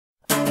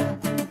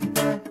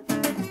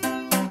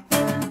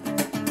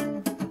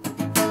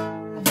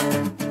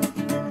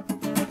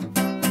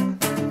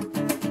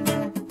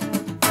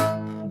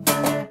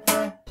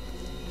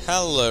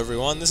Hello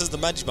everyone, this is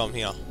TheMagiBum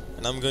here,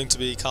 and I'm going to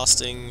be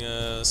casting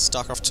a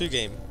StarCraft 2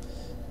 game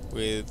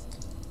with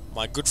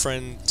my good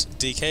friend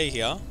DK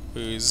here,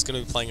 who's going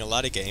to be playing a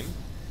ladder game,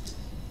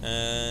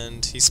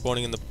 and he's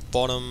spawning in the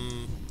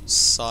bottom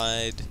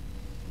side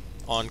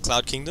on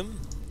Cloud Kingdom,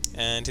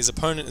 and his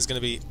opponent is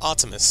going to be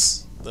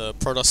Artemis, the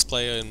Protoss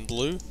player in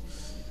blue,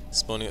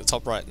 spawning at the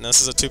top right. Now this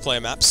is a two-player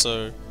map,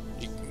 so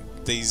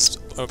these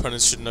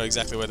opponents should know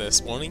exactly where they're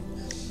spawning.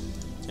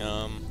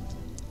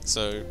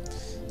 So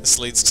this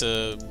leads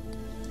to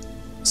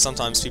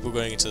sometimes people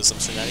going into some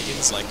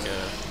shenanigans like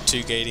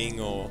 2-gating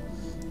or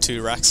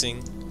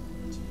 2-raxing,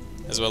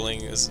 as well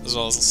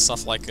as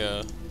stuff like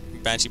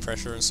Banshee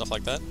pressure and stuff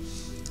like that.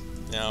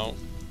 Now,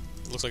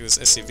 it looks like this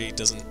SCV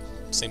doesn't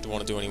seem to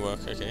want to do any work.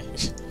 Okay,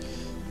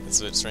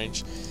 it's a bit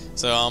strange.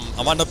 So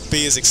I might not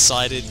be as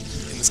excited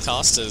in this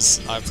cast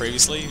as I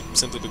previously,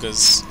 simply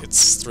because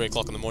it's 3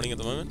 o'clock in the morning at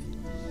the moment.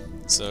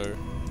 So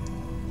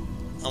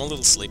I'm a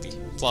little sleepy.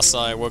 Plus,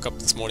 I woke up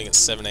this morning at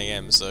 7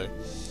 AM, so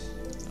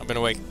I've been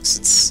awake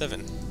since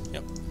 7.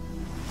 Yep,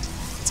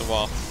 it's a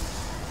while.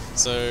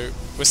 So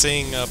we're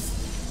seeing a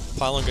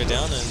pylon go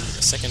down and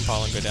a second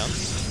pylon go down.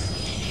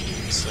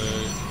 So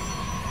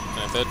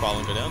and a third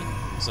pylon go down.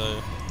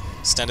 So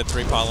standard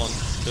 3 pylon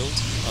build.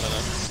 I don't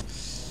know.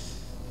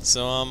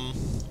 So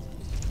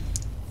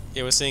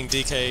yeah, we're seeing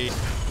DK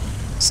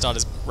start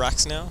his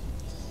racks now,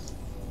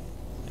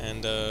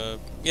 and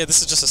yeah,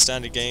 this is just a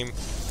standard game.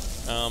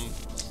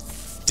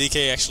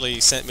 DK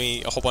actually sent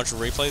me a whole bunch of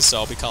replays, so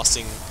I'll be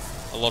casting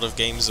a lot of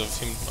games of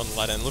him on the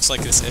ladder. And it looks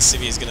like this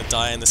SCV is going to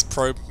die, and this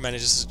probe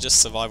manages to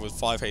just survive with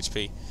 5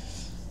 HP.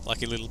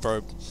 Lucky little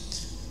probe.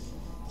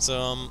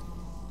 So,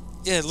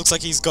 yeah, it looks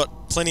like he's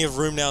got plenty of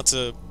room now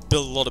to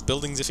build a lot of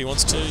buildings if he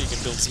wants to. You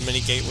can build as many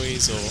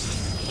gateways,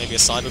 or maybe a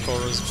cyber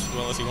core as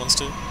well if he wants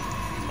to.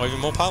 Or even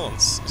more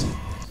pylons.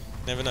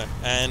 Never know.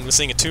 And we're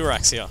seeing a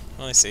 2-racks here.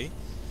 I see.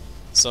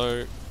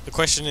 So the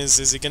question is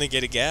he going to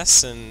get a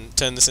gas and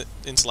turn this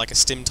into like a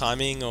stim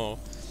timing, or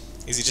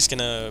is he just going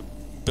to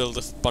build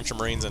a bunch of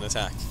marines and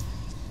attack?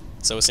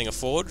 So we're seeing a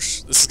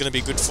forge. This is going to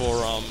be good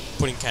for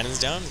putting cannons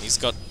down. He's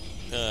got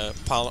a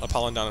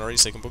pylon down already,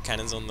 so he can put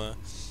cannons on the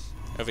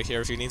over here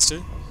if he needs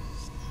to.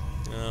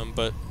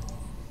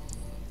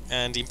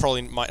 And he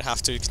probably might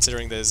have to,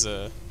 considering there's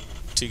 2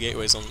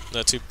 gateways on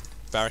 2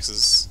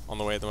 barracks on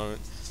the way at the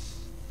moment.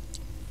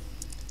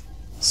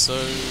 So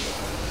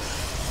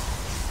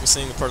we're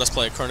seeing the Protoss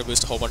player chrono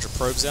boost a whole bunch of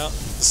probes out.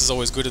 This is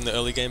always good in the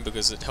early game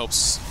because it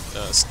helps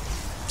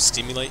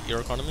stimulate your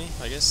economy,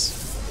 I guess.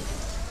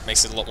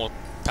 Makes it a lot more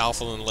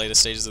powerful in the later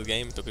stages of the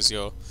game because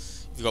you've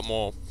got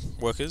more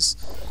workers.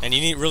 And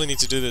you really need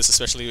to do this,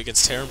 especially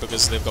against Terran,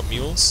 because they've got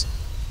mules.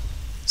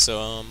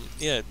 So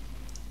yeah,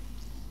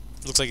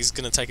 looks like he's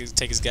going to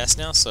take his gas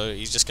now, so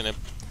he's just going to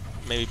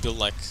maybe build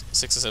like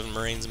 6 or 7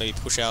 marines, maybe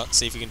push out,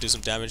 see if he can do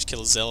some damage,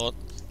 kill a zealot,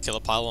 kill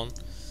a pylon,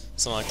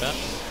 something like that.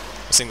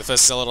 We're seeing the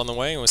first zealot on the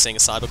way, and we're seeing a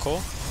cyber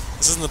core.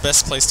 This isn't the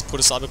best place to put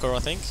a cyber core, I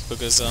think,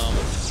 because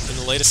in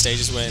the later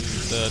stages when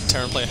the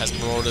Terran player has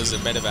marauders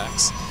and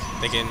medevacs,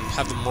 they can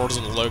have the marauders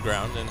on the low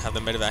ground and have the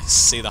medevacs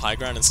see the high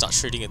ground and start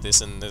shooting at this,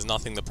 and there's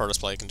nothing the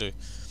Protoss player can do,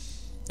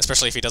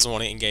 especially if he doesn't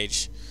want to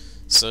engage.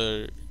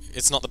 So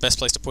it's not the best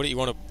place to put it. You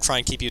want to try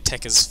and keep your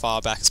tech as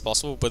far back as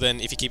possible, but then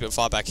if you keep it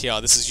far back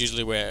here, this is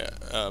usually where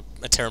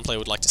a Terran player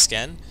would like to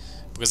scan,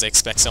 because they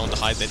expect someone to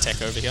hide their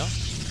tech over here.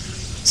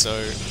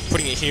 So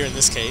putting it here in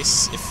this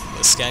case, if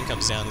a scan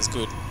comes down, is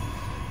good.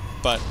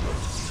 But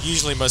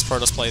usually most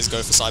Protoss players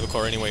go for cyber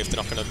core anyway if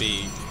they're not going to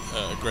be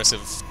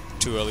aggressive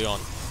too early on.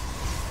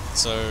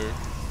 So,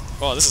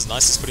 oh, this is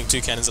nice. It's putting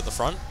 2 cannons at the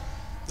front.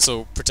 This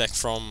will protect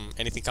from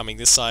anything coming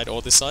this side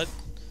or this side,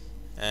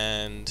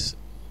 and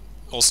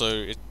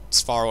also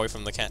it's far away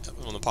from the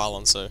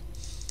pylon. So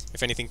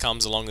if anything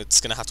comes along, it's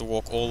going to have to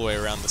walk all the way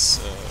around this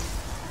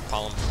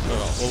pylon,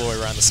 all the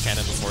way around this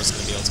cannon before it's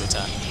going to be able to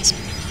attack this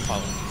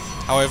pylon.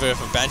 However, if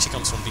a Banshee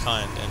comes from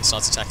behind and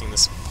starts attacking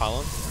this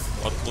pylon,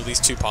 well, these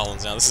 2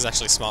 pylons now, this is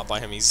actually smart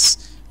by him.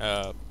 He's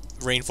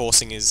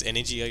reinforcing his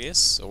energy, I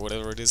guess, or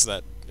whatever it is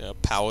that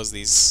powers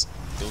these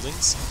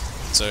buildings.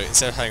 So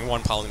instead of having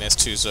 1 pylon, he has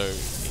 2, so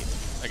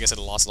I guess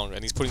it'll last longer.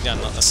 And he's putting down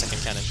a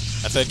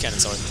 3rd cannon,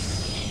 sorry.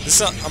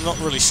 This I'm not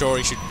really sure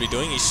he should be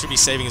doing. He should be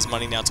saving his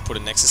money now to put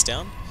a Nexus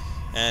down.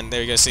 And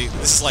there you go, see,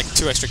 this is like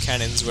 2 extra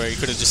cannons where he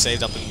could have just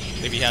saved up, and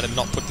if he had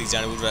not put these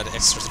down, he would have had an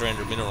extra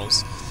 300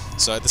 minerals.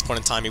 So at this point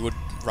in time, he would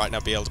right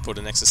now be able to put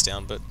a Nexus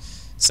down, but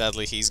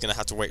sadly he's going to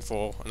have to wait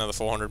for another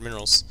 400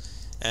 minerals.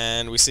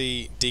 And we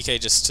see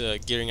DK just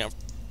gearing up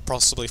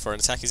possibly for an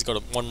attack. He's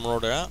got 1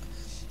 Marauder out,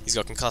 he's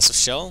got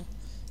Concussive Shell,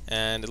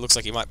 and it looks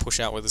like he might push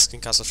out with his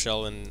Concussive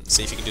Shell and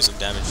see if he can do some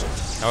damage.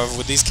 However,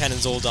 with these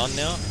cannons all done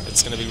now,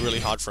 it's going to be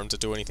really hard for him to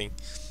do anything.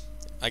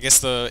 I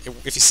guess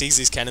if he sees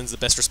these cannons, the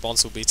best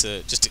response will be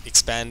to just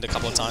expand a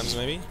couple of times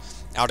maybe,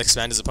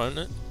 out-expand his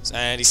opponent,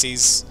 and he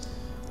sees,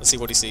 let's see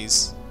what he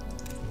sees.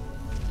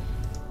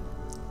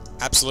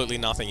 Absolutely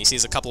nothing. He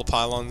sees a couple of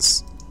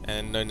pylons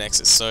and no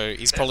Nexus, so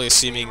he's probably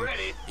assuming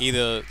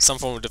either some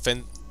form of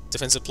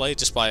defensive play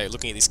just by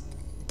looking at these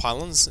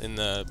pylons in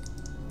the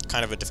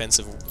kind of a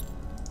defensive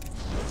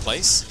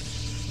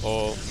place,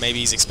 or maybe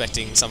he's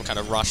expecting some kind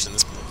of rush and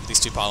these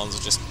two pylons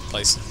are just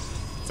placed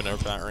for no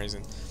apparent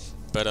reason.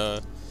 But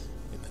it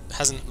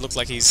hasn't looked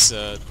like he's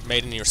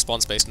made any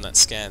response based on that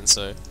scan,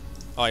 so...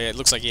 Oh yeah, it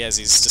looks like he has.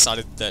 He's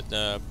decided that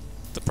the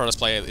Protoss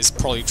player is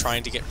probably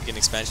trying to get an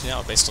expansion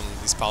out based on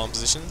these pylon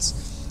positions.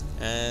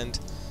 And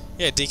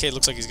yeah, DK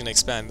looks like he's going to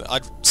expand.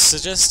 I'd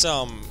suggest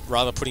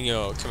rather putting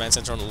your command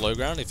center on the low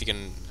ground if you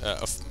can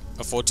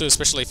afford to,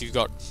 especially if you've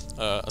got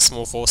a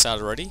small force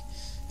out already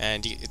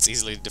and it's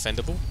easily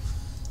defendable.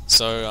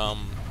 So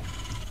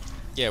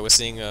yeah, we're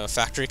seeing a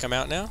factory come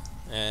out now,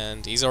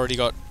 and he's already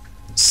got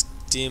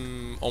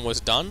stim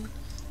almost done,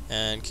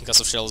 and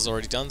concussive shell is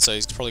already done, so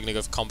he's probably going to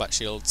go for combat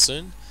shield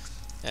soon.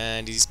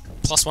 And his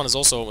 +1 is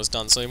also almost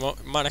done, so he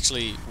might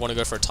actually want to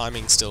go for a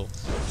timing still.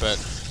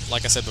 But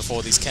like I said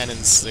before, these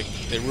cannons,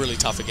 they're really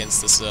tough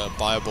against this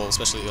bio ball,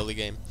 especially early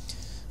game.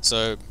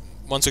 So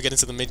once we get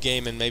into the mid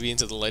game and maybe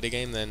into the later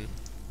game, then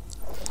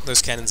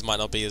those cannons might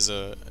not be as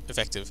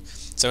effective.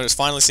 So we're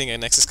finally seeing a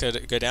Nexus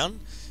go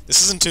down.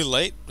 This isn't too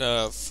late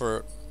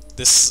for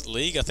this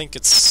league. I think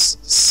it's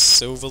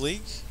Silver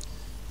League,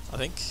 I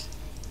think.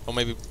 Or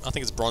maybe, I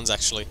think it's Bronze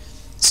actually.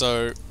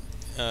 So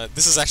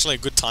this is actually a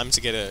good time to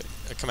get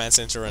a command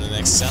center and an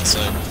Nexus out, so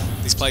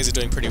these players are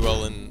doing pretty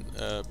well in,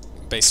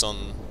 based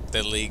on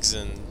their leagues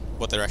and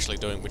what they're actually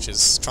doing, which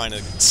is trying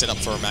to set up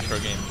for a macro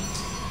game.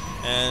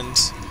 And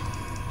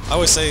I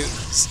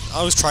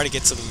always try to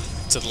get to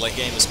the late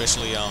game,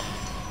 especially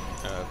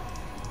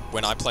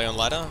when I play on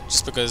ladder,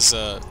 just because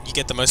you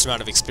get the most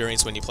amount of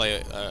experience when you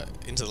play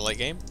into the late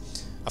game.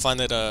 I find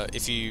that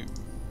if you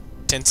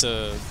tend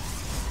to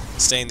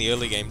stay in the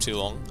early game too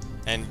long,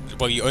 and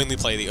well, you only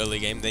play the early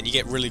game, then you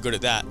get really good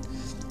at that.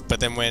 But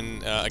then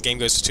when a game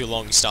goes for too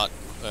long, you start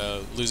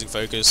losing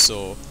focus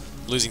or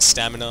losing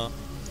stamina,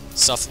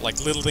 stuff like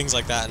little things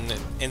like that, and it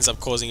ends up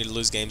causing you to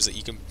lose games that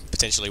you can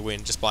potentially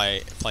win just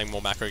by playing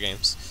more macro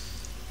games.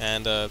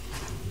 And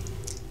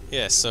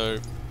yeah, so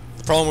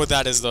the problem with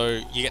that is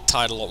though you get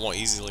tired a lot more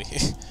easily,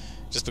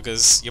 just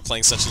because you're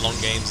playing such long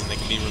games and they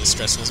can be really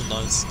stressful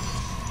sometimes.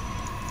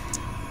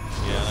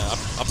 Yeah,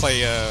 I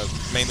play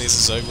mainly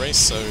as a Zerg race,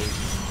 so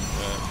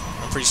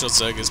I'm pretty sure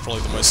Zerg is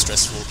probably the most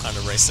stressful kind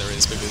of race there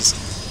is, because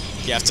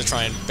you have to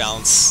try and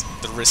balance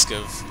the risk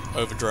of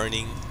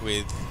over-droning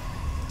with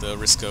the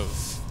risk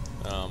of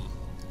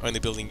only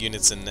building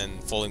units and then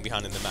falling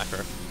behind in the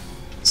macro.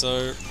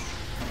 So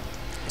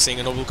we're seeing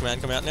an orbital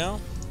command come out now.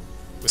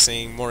 We're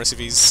seeing more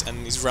SCVs,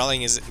 and he's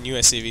rallying his new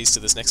SCVs to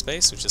this next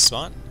base, which is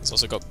smart. He's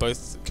also got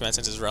both command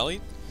centers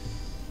rallied.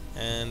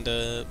 And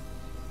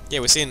yeah,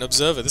 we're seeing an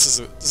observer. This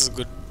is a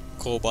good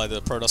call by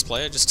the Protoss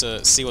player, just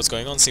to see what's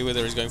going on, see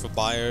whether he's going for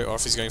bio or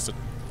if he's going for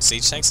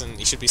siege tanks, and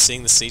he should be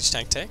seeing the siege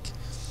tank tech.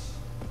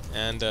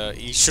 And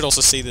you should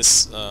also see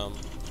this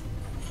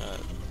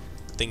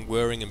thing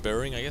whirring and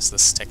burring, I guess,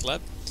 this tech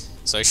lab.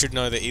 So he should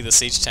know that either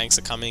siege tanks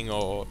are coming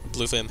or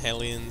blue flame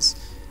Hellions.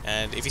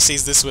 And if he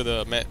sees this with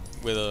a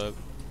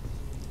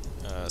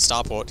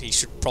starport, he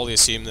should probably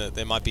assume that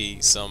there might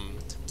be some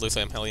blue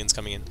flame Hellions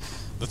coming in.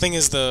 The thing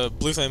is, the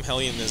blue flame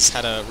Hellion has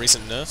had a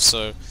recent nerf,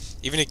 so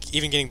even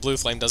getting blue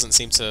flame doesn't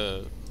seem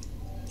to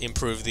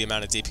improve the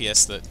amount of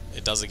DPS that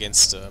it does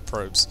against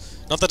probes.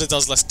 Not that it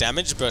does less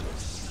damage, but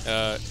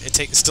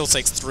it still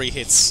takes 3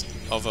 hits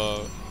of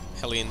a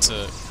Hellion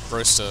to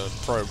roast a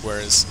probe,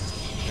 whereas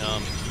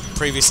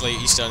previously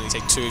it used to only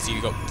take 2 if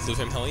you got blue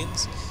flame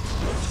Hellions.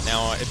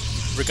 Now,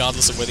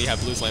 regardless of whether you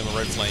have blue flame or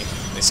red flame,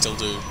 they still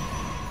do.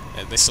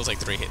 They still take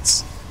 3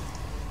 hits.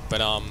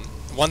 But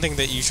one thing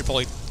that you should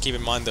probably keep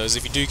in mind though is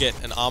if you do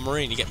get an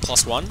armory and you get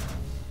 +1,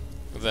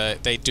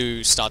 they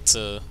do start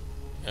to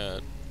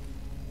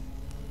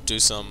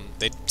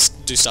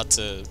start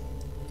to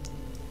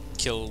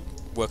kill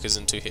workers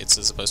in 2 hits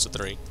as opposed to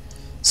 3.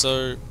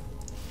 So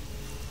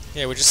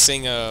yeah, we're just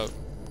seeing a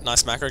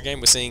nice macro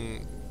game. We're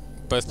seeing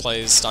both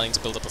players starting to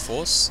build up a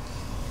force,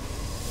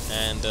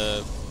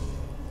 and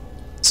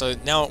so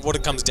now what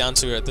it comes down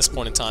to at this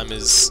point in time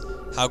is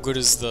how good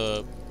is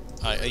the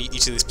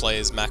each of these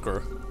players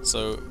macro.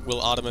 So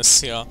will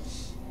Artemis here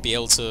be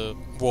able to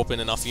warp in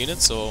enough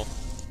units, or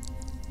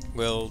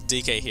will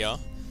DK here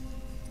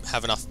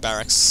have enough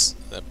barracks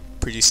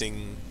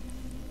producing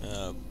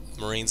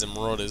Marines and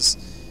Marauders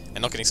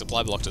and not getting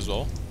supply blocked as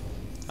well?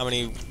 How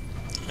many,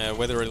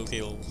 whether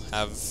he'll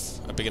have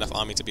a big enough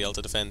army to be able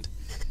to defend.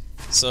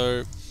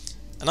 So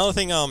another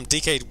thing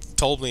DK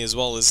told me as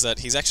well is that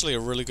he's actually a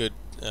really good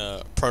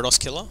Protoss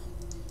killer.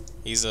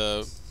 He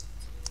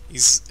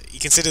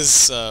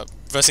considers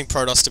versing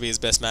Protoss to be his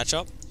best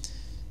matchup,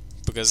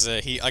 because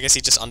I guess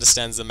he just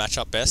understands the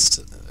matchup best,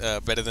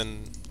 better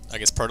than I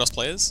guess Protoss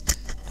players,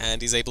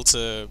 and he's able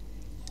to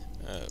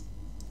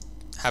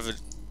have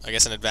I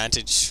guess an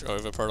advantage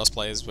over Protoss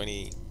players when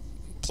he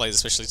plays,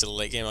 especially to the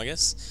late game, I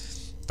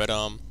guess. But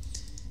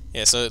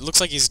yeah, so it looks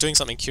like he's doing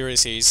something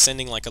curious here. He's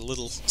sending like a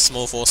little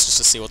small force just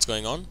to see what's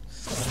going on,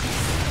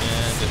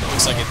 and it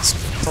looks like it's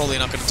probably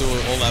not going to do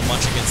all that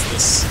much against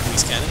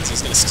these cannons.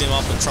 He's going to stim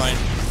up and try and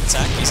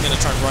attack. He's going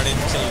to try and run in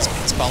and kill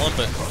his pylon,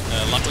 but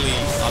luckily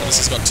Artemis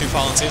has got 2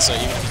 pylons here, so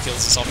even if he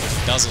kills this off, if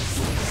he doesn't,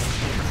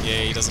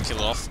 yeah, he doesn't kill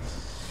it off.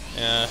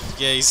 Yeah,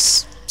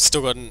 he's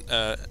still got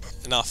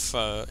enough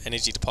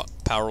energy to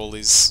power all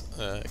these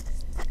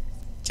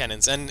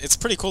cannons, and it's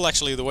pretty cool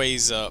actually the way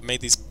he's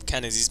made these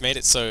cannons. He's made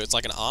it so it's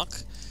like an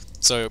arc,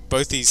 so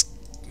both these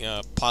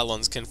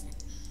pylons can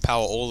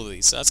power all of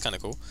these, so that's kind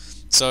of cool.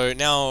 So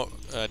now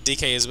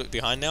DK is a bit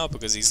behind now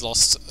because he's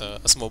lost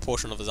a small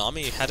portion of his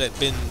army. Had it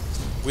been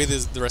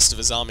with the rest of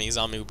his army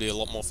would be a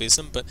lot more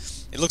fearsome, but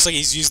it looks like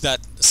he's used that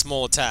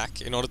small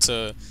attack in order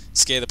to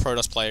scare the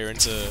Protoss player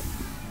into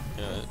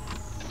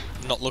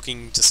not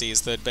looking to see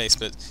his third base.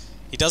 But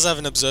he does have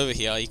an observer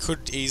here. He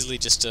could easily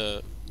just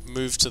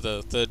move to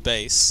the third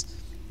base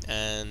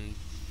and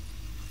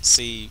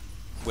see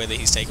whether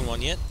he's taken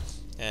one yet,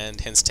 and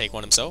hence take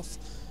one himself.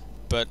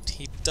 But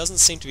he doesn't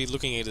seem to be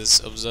looking at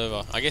his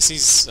observer. I guess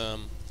he's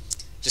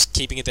just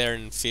keeping it there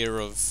in fear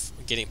of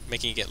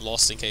making it get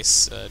lost in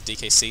case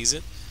DK sees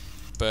it.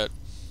 But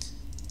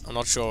I'm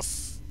not sure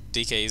if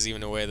DK is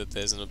even aware that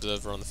there's an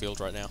observer on the field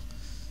right now.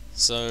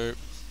 So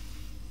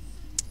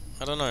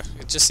I don't know.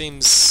 It just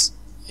seems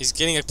he's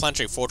getting a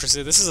planetary fortress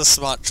here. This is a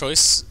smart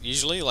choice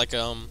usually. Like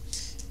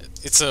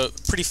it's a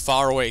pretty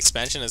far away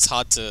expansion. It's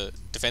hard to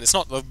defend. It's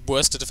not the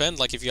worst to defend.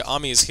 Like if your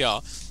army is here,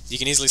 you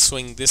can easily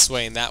swing this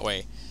way and that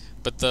way.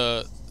 But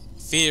the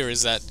fear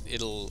is that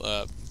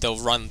they'll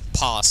run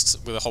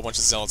past with a whole bunch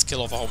of zealots,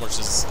 kill off a whole bunch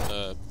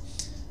of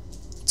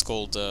what's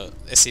called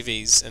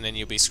SCVs, and then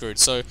you'll be screwed.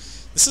 So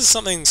this is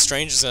something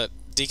strange that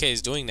DK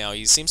is doing now.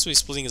 He seems to be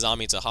splitting his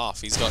army into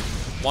half. He's got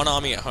one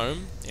army at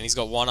home, and he's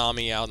got one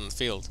army out in the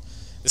field.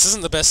 This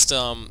isn't the best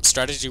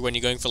strategy when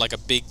you're going for like a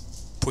big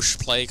push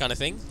play kind of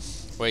thing,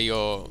 where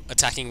you're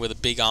attacking with a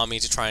big army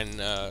to try and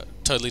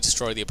totally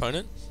destroy the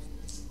opponent.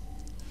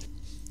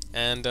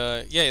 And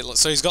yeah,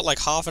 so he's got like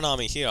half an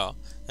army here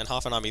and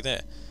half an army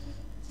there.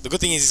 The good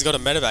thing is he's got a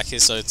medevac here,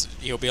 so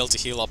he'll be able to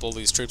heal up all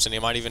these troops, and he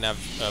might even have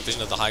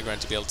vision of the high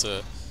ground to be able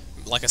to,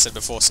 like I said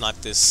before, snipe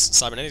this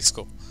cybernetics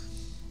core.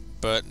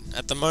 But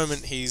at the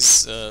moment,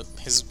 his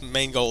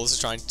main goal is to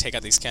try and take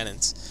out these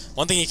cannons.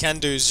 One thing he can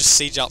do is just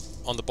siege up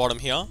on the bottom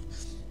here,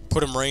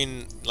 put a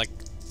marine like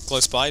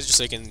close by, just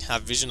so he can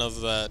have vision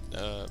of that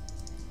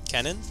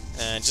cannon,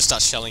 and just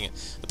start shelling it.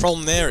 The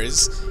problem there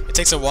is it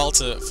takes a while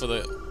for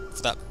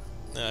that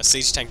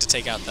siege tank to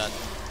take out that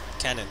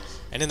cannon,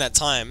 and in that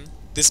time,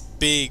 this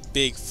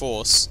big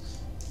force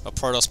of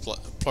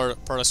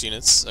Protoss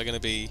units are going to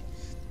be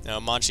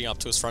marching up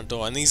to his front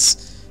door. And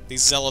these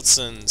zealots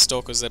and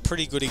stalkers, they're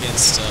pretty good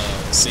against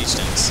siege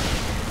tanks.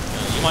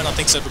 You might not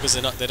think so because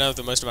they don't have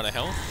the most amount of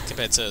health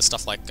compared to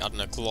stuff like, I don't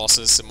know,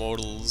 Colossus,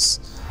 Immortals,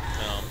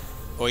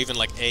 or even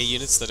like air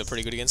units that are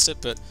pretty good against it.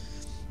 But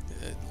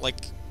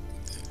like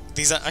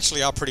these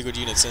actually are pretty good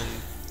units, and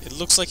it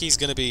looks like he's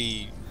going to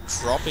be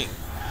dropping.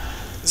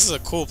 This is a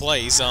cool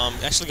play. He's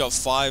actually got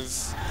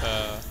 5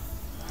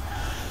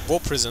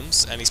 warp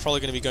prisms, and he's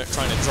probably going to be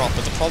trying to drop.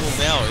 But the problem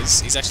now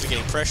is he's actually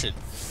getting pressured,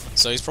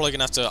 so he's probably going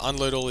to have to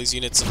unload all these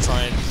units and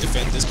try and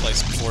defend this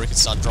place before he can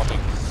start dropping.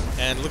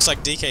 And it looks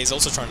like DK is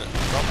also trying to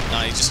drop.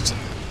 Nah, I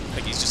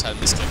think he's just had a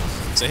misclick.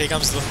 So here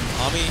comes the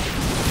army.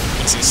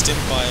 You can see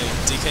stimmed by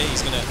DK.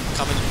 He's going to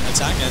come in and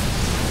attack, and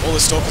all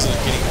the stalkers are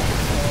getting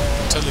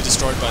totally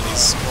destroyed by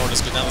these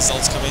marauders. But now the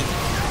zealots come in.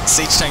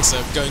 Siege tanks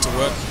are going to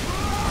work.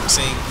 We're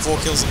seeing 4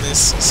 kills in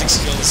this,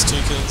 6 kills, 2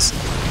 kills.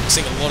 We're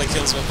seeing a lot of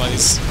kills by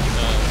these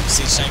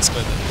siege tanks,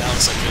 but that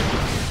looks so good.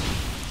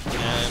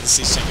 And the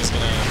siege tank is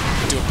going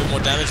to do a bit more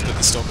damage, but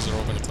the stalkers are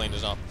all going to clean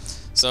it up.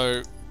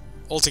 So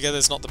altogether,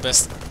 it's not the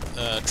best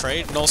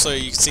trade. And also,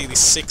 you can see these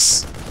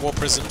 6 war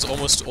prisms,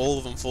 almost all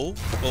of them full.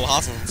 Well,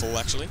 half of them full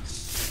actually.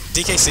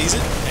 DK sees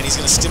it, and he's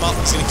going to stim up.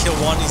 He's going to kill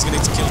 1. He's going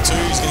to kill 2.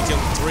 He's going to kill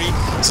 3.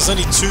 So there's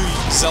only 2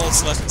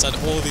 zealots left inside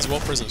all of these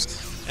war prisms.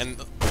 And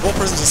war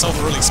prisms themselves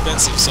are really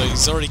expensive, so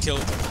he's already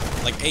killed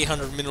like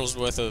 800 minerals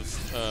worth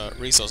of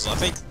resources. I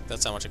think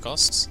that's how much it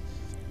costs.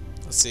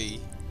 Let's see.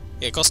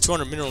 Yeah, it costs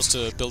 200 minerals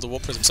to build a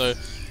warp prism, so it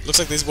looks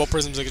like these warp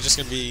prisms are just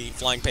going to be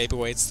flying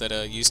paperweights that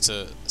are used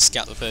to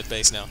scout the third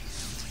base now.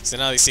 So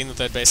now he's seen the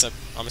third base,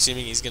 I'm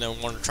assuming he's going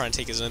to want to try and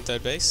take his own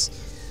third base.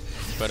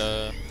 But,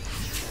 oh,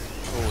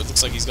 it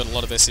looks like he's got a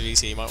lot of SCVs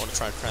here. He might want to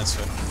try and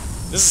transfer.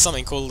 This is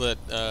something cool that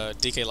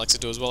DK likes to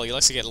do as well. He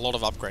likes to get a lot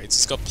of upgrades.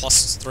 He's got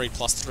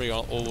 +3/+3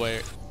 all the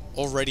way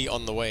already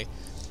on the way.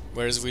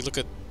 Whereas if we look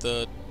at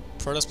the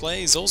Protoss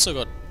play, he's got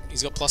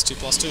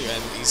 +2/+2,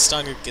 and he's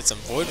starting to get some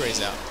Void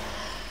Rays out.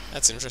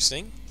 That's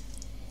interesting.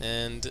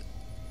 And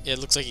yeah, it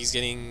looks like he's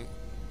getting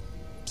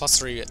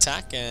 +3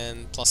 attack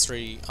and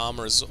 +3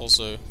 armor is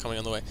also coming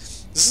on the way.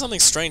 This is something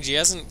strange.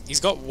 He's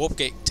got warp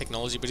gate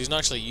technology, but he's not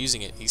actually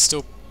using it. He's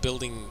still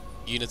building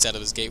units out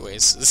of his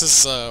gateways. This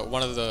is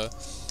one of the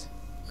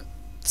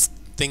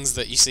things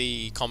that you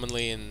see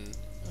commonly in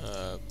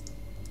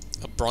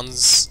a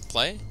bronze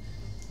play.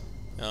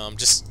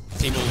 Just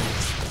people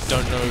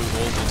don't know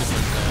all the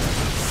different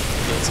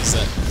abilities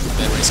that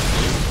their race can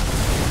do.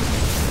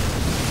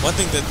 One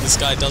thing that this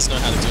guy does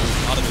know how to do,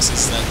 Artemis,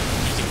 is that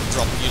he can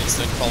drop units.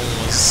 The problem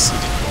was he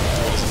didn't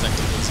do it as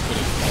effectively as he could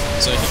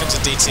have. So here comes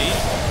a DT.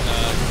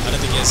 I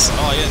don't think he has...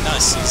 Oh yeah,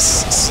 nice. He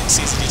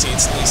sees the DT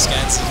instantly,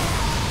 scans it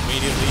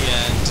immediately,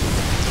 and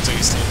looks like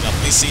he's teamed up.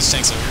 These siege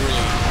tanks are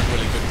really,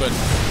 really good. But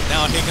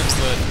now here comes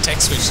the tech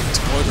switch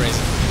into Void Rays.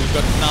 We've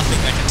got nothing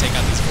that can take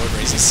out these Void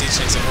Rays. These siege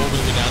tanks are all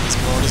going to go down. These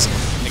Marauders,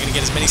 they're going to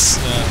get as many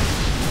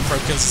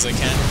probe kills as they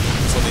can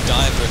before they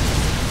die, but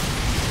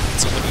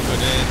it's not looking good.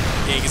 And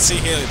yeah, you can see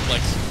here,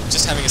 like,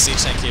 just having a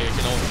siege tank here, you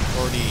can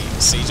already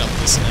siege up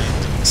this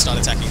and start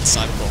attacking the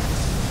Cybercore.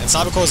 And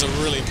Cybercores are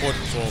really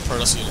important for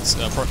Protoss units,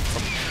 from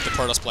the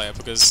Protoss player,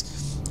 because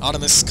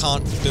Artemis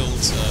can't build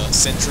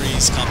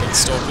sentries, can't build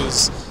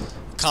stalkers,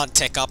 can't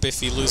tech up if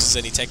he loses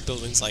any tech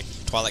buildings like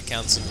Twilight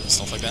Counts and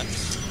stuff like that.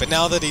 But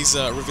now that he's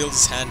revealed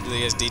his hand,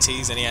 he has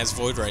DTs and he has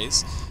Void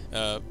Rays,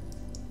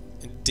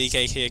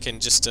 DK here can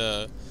just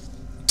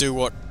do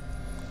what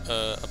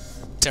a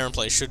Terran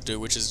player should do,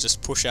 which is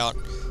just push out,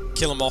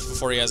 kill him off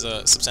before he has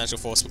a substantial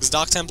force. Because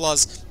Dark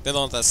Templars, they're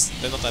not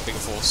that big a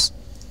force.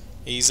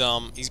 He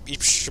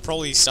should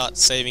probably start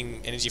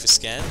saving energy for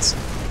scans.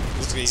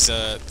 Looks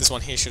like this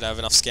one here should have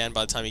enough scan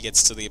by the time he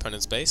gets to the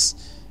opponent's base,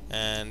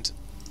 and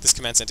this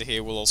command center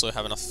here will also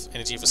have enough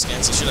energy for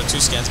scans. He should have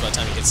 2 scans by the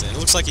time he gets in. It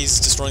looks like he's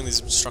destroying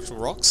these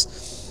destructible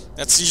rocks.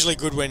 That's usually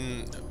good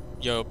when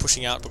you're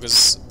pushing out,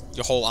 because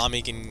your whole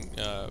army can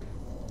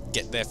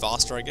get there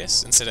faster, I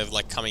guess, instead of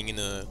like coming in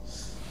a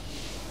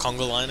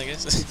conga line, I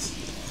guess.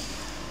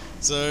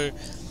 So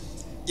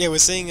yeah, we're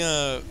seeing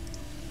the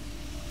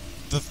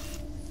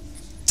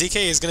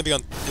DK is going to be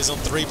on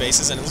 3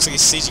 bases, and it looks like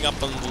he's sieging up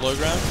on the low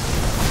ground,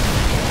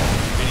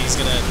 and he's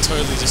going to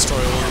totally destroy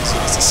all these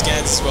units. He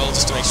scans as well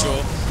just to make sure,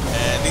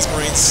 and these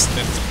Marines,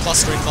 they're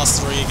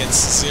 +3/+3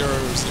 against 0/0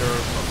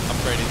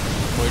 upgraded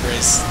Void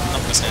Rays,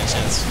 not going to stand a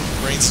chance.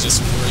 Marines are just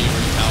really,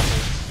 really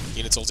powerful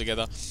units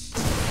altogether.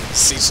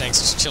 Siege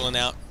tanks just chilling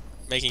out,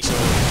 making sure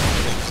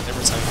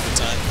everyone's having a good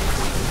time.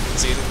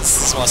 See,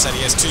 this is why I said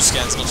he has 2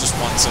 scans, not just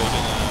 1, so he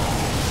can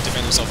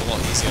defend himself a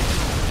lot easier.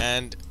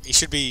 And he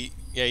should be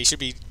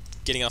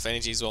getting enough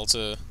energy as well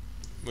to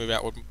move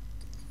out with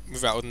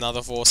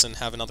another force and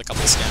have another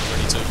couple of scans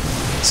ready too.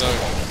 So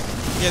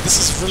yeah, this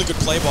is really good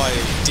play by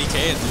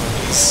DK at the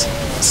moment. He's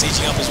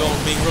sieging up as well,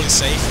 being really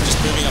safe,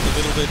 just moving up a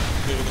little bit,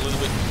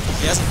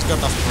 He hasn't got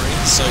enough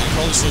Marines, so you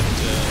probably should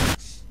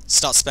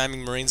start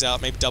spamming Marines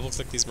out, maybe double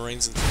click these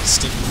Marines and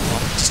stick them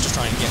up just to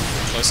try and get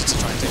closer to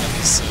try and take out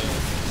this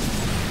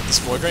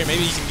Void Ray.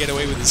 Maybe you can get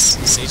away with his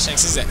siege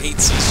tanks. These are 8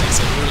 siege tanks,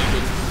 they're really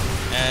good.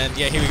 And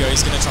yeah, here we go,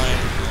 he's going to try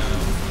and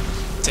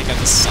take out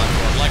this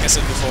Cybercore. Like I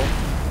said before,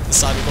 the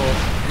Cybercore,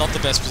 not the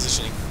best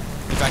positioning.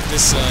 In fact,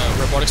 this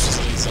robotics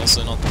facility is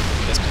also not the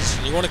best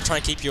position. You want to try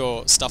and keep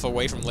your stuff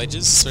away from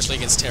ledges, especially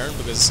against Terran,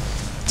 because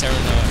Terran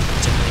are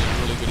generally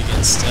really good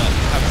against,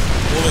 have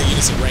all their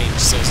units at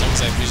range, so as long as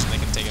they have vision, they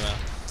can take them out.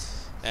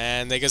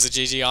 And there goes the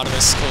GG,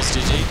 Artemis calls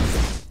GG,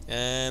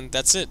 and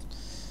that's it.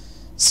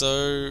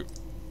 So,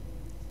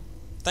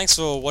 thanks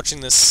for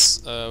watching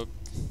this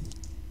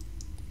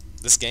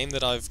this game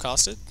that I've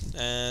casted,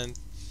 and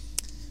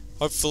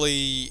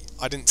hopefully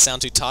I didn't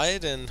sound too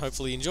tired, and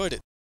hopefully you enjoyed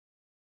it.